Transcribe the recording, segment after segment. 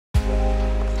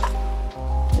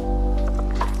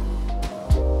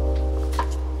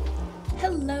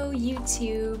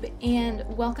YouTube, and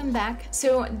welcome back.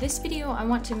 So this video I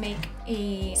want to make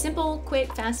a simple,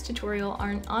 quick, fast tutorial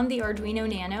on the Arduino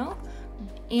Nano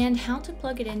and how to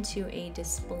plug it into a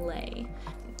display.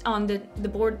 On the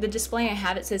board, the display I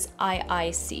have, it says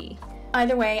IIC.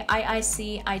 Either way,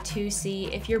 IIC,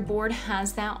 I2C, if your board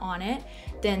has that on it,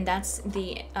 then that's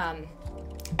the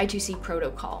I2C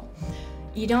protocol.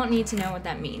 You don't need to know what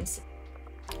that means.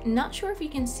 Not sure if you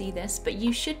can see this, but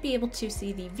you should be able to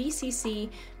see the VCC,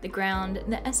 the ground,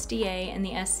 the SDA, and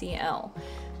the SCL.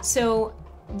 So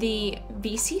the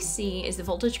VCC is the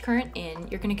voltage current in.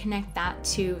 You're going to connect that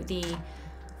to the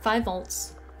 5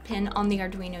 volts pin on the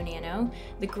Arduino Nano.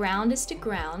 The ground is to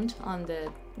ground on the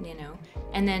Nano,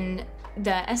 and then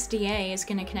the SDA is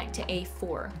going to connect to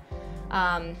A4.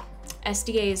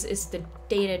 SDA is the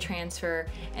data transfer,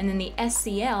 and then the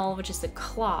SCL, which is the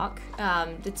clock,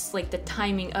 that's like the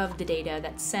timing of the data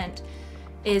that's sent,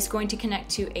 is going to connect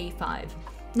to A5.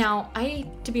 Now, I,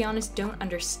 to be honest, don't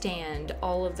understand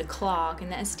all of the clock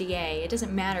and the SDA. It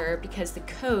doesn't matter because the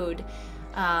code,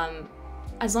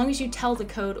 as long as you tell the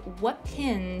code what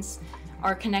pins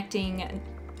are connecting,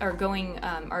 are going,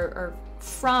 are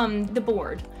from the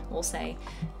board, we'll say,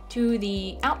 to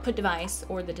the output device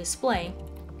or the display,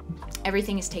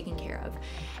 everything is taken care of.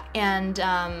 And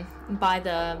by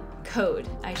the code,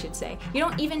 I should say. You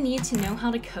don't even need to know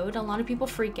how to code. A lot of people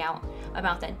freak out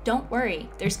about that. Don't worry,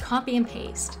 there's copy and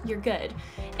paste. You're good.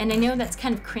 And I know that's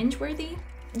kind of cringeworthy.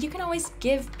 You can always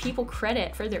give people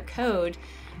credit for their code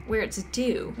where it's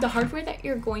due. The hardware that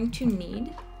you're going to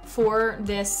need for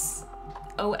this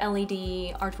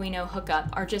OLED Arduino hookup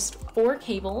are just 4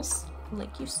 cables,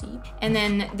 like you see. And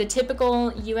then the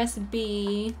typical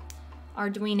USB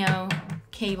Arduino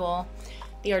cable,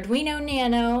 the Arduino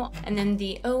Nano, and then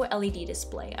the OLED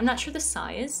display. I'm not sure the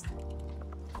size.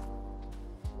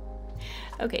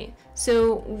 Okay,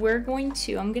 so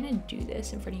I'm gonna do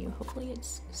this in front of you. Hopefully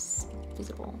it's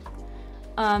visible.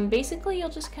 Basically you'll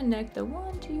just connect the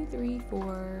 1, 2, 3,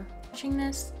 4. Watching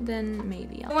this, then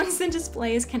maybe. Once the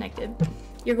display is connected,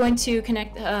 you're going to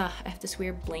connect, I have this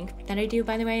weird blink that I do,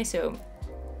 by the way, so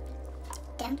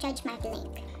don't judge my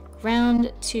blink.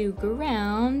 Ground to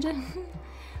ground,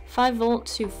 5 volt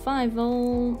to 5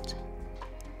 volt,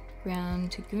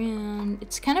 ground to ground.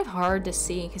 It's kind of hard to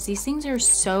see because these things are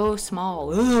so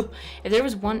small. Ugh. If there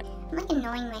was one... I'm like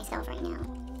annoying myself right now.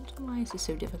 Why is this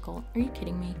so difficult? Are you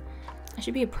kidding me? I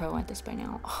should be a pro at this by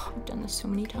now. Oh, I've done this so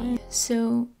many times.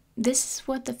 So this is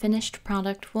what the finished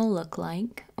product will look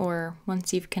like, or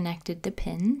once you've connected the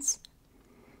pins.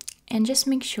 And just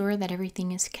make sure that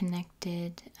everything is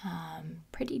connected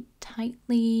pretty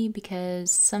tightly,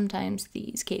 because sometimes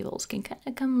these cables can kind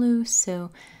of come loose,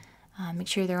 so make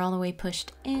sure they're all the way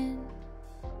pushed in.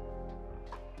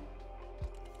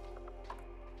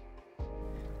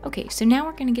 Okay, so now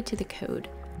we're going to get to the code.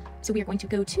 So we are going to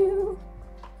go to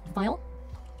File,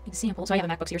 Example. So I have a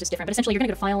MacBook, so yours is different, but essentially you're going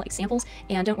to go to File, Examples,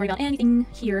 and don't worry about anything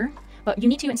here. But you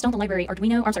need to install the library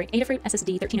Arduino, Adafruit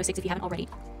SSD 1306 if you haven't already.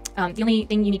 The only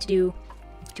thing you need to do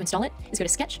to install it is go to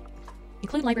Sketch,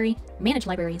 Include Library, Manage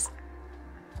Libraries,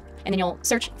 and then you'll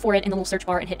search for it in the little search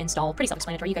bar and hit Install. Pretty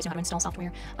self-explanatory. You guys know how to install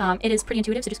software. It is pretty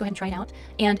intuitive, so just go ahead and try it out.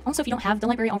 And also, if you don't have the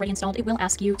library already installed, it will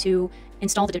ask you to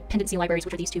install the dependency libraries,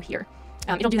 which are these 2 here.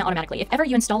 It'll do that automatically. If ever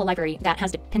you install a library that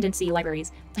has dependency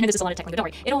libraries, I know this is a lot of technical,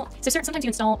 but don't worry. Sometimes you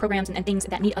install programs and things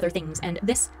that need other things, and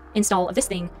this install of this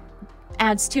thing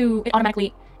it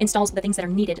automatically installs the things that are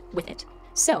needed with it.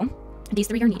 So these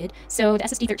 3 are needed. So the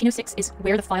SSD 1306 is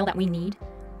where the file that we need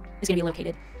is going to be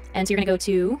located. And so you're going to go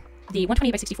to the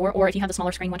 128 by 64, or if you have the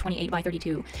smaller screen, 128 by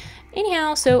 32.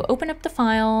 Anyhow, so open up the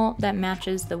file that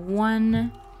matches the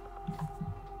one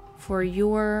for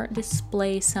your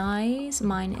display size.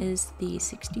 Mine is the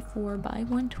 64 by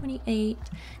 128.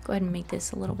 Go ahead and make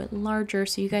this a little bit larger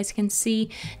so you guys can see.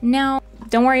 Now,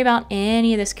 don't worry about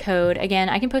any of this code. Again,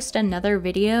 I can post another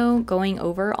video going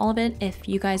over all of it if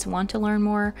you guys want to learn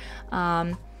more,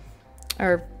 or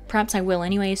perhaps I will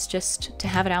anyways, just to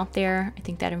have it out there. I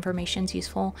think that information is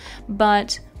useful.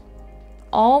 But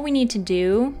all we need to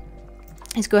do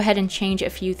is go ahead and change a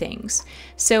few things.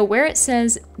 So where it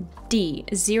says D,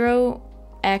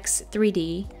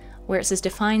 0x3D, where it says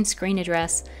define screen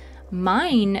address,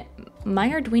 my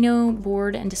Arduino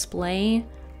board and display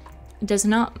does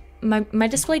not, my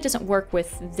display doesn't work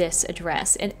with this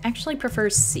address. It actually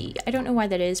prefers C. I don't know why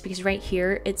that is, because right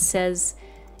here it says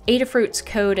Adafruit's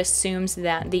code assumes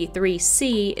that the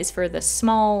 3C is for the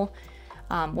small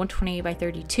 128 by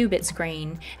 32-bit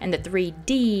screen, and the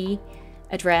 3D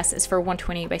address is for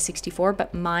 128 by 64,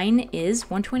 but mine is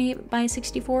 128 by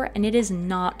 64, and it is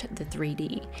not the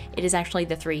 3D. It is actually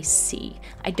the 3C.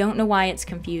 I don't know why it's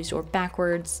confused or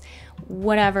backwards,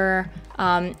 whatever.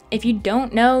 If you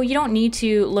don't know, you don't need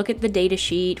to look at the data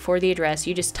sheet for the address.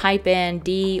 You just type in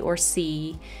D or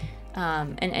C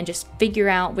and just figure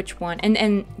out which one,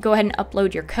 and go ahead and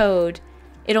upload your code.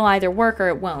 It'll either work or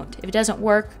it won't. If it doesn't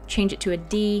work, change it to a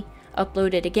D,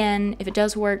 upload it again. If it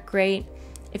does work, great.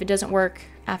 If it doesn't work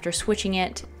after switching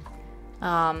it,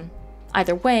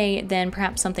 either way, then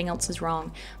perhaps something else is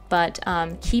wrong. But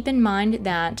keep in mind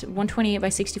that 128 by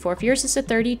 64, if yours is a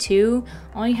 32,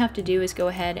 all you have to do is go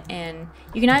ahead and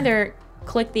you can either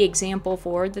click the example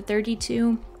for the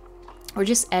 32 or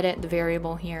just edit the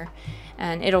variable here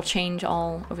and it'll change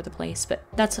all over the place. But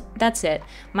that's it.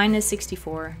 Mine is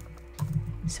 64.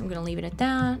 So I'm going to leave it at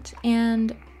that,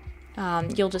 and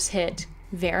you'll just hit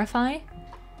verify,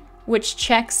 which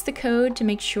checks the code to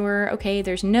make sure, okay,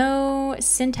 there's no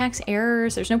syntax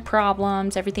errors, there's no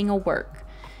problems, everything will work.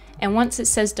 And once it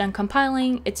says done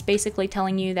compiling, it's basically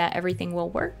telling you that everything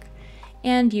will work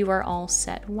and you are all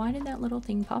set. Why did that little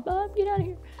thing pop up? Get out of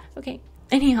here. Okay,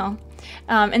 anyhow,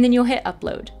 and then you'll hit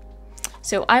upload.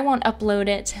 So I won't upload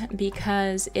it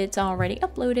because it's already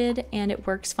uploaded and it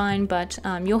works fine, but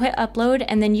you'll hit upload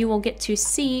and then you will get to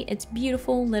see its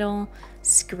beautiful little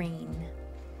screen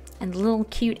and little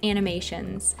cute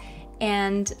animations.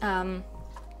 And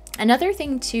another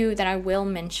thing too that I will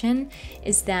mention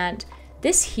is that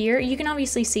this here, you can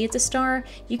obviously see it's a star.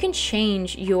 You can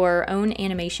change your own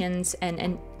animations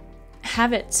and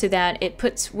have it so that it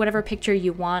puts whatever picture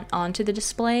you want onto the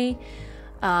display.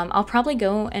 I'll probably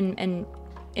go and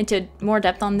into more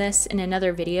depth on this in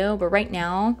another video, but right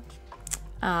now,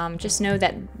 just know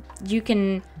that you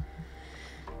can,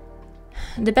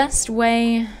 the best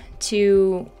way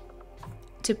to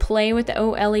play with the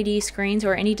OLED screens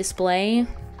or any display,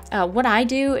 what I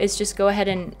do is just go ahead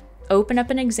and open up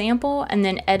an example and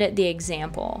then edit the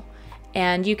example.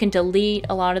 And you can delete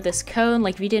a lot of this code,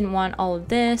 like if you didn't want all of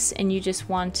this and you just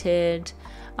wanted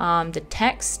the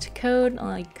text code,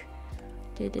 like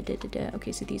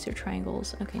okay, so these are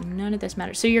triangles. Okay, none of this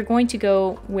matters. So you're going to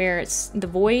go where it's the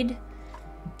void.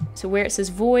 So where it says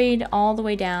void all the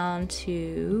way down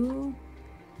to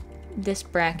this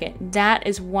bracket. That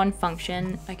is one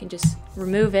function. I can just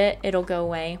remove it. It'll go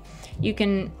away. You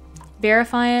can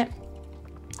verify it.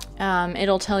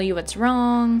 It'll tell you what's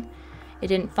wrong. It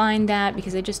didn't find that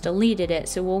because I just deleted it.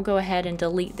 So we'll go ahead and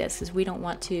delete this because we don't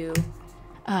want to.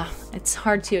 It's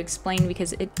hard to explain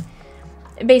because it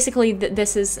basically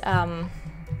this is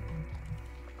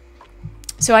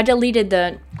so I deleted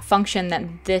the function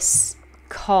that this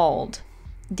called.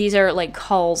 These are like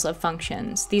calls of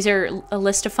functions. These are a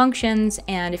list of functions,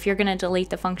 and if you're going to delete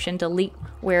the function, delete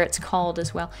where it's called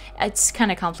as well. It's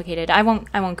kind of complicated. I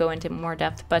won't go into more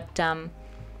depth, but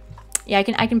yeah,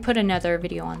 I can put another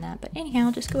video on that. But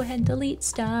anyhow, just go ahead and delete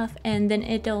stuff, and then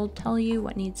it'll tell you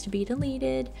what needs to be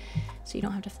deleted, so you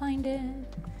don't have to find it,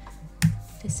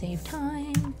 to save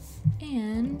time,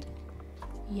 and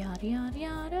yada yada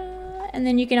yada. And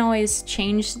then you can always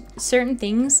change certain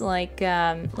things, like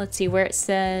let's see where it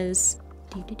says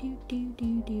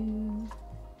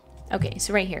okay,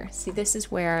 so right here, see, this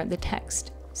is where the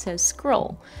text says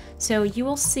scroll. So you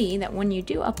will see that when you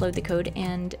do upload the code,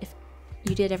 and if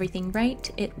you did everything right,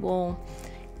 it will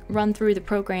run through the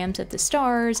programs of the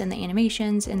stars and the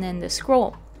animations and then the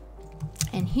scroll.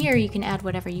 And here you can add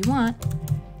whatever you want.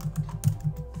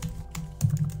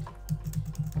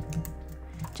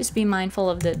 Just be mindful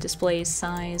of the display's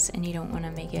size, and you don't want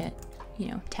to make it, you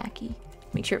know, tacky.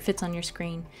 Make sure it fits on your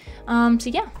screen. So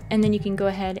yeah, and then you can go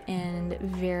ahead and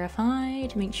verify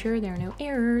to make sure there are no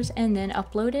errors, and then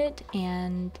upload it.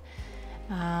 And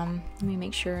let me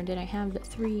make sure, did I have the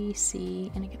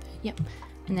 3C? And I get that, yep.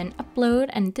 And then upload,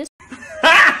 and this.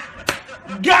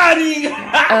 Got it!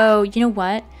 Oh, you know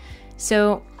what?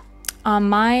 So on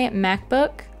my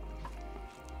MacBook,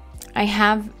 I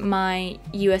have my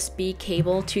USB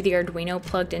cable to the Arduino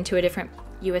plugged into a different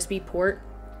USB port,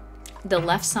 the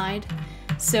left side.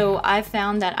 So I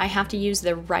found that I have to use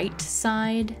the right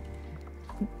side,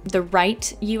 the right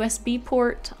USB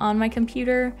port on my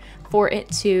computer for it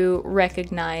to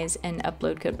recognize and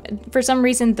upload code. For some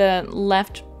reason, the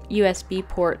left USB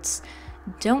ports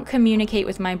don't communicate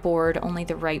with my board, only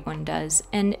the right one does.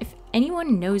 And if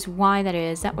anyone knows why that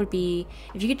is, that would be,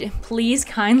 if you could please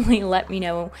kindly let me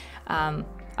know.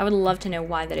 I would love to know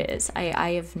why that is.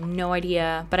 I have no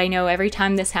idea, but I know every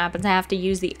time this happens, I have to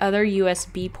use the other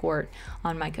USB port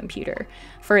on my computer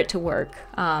for it to work.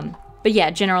 But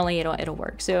yeah, generally it'll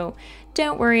work. So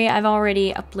don't worry, I've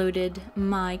already uploaded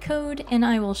my code and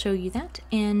I will show you that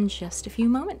in just a few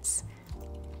moments.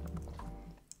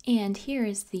 And here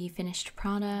is the finished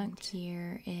product.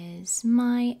 Here is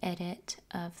my edit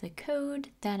of the code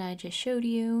that I just showed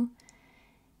you.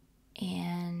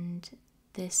 And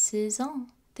this is all.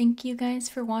 Thank you guys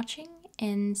for watching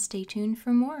and stay tuned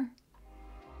for more.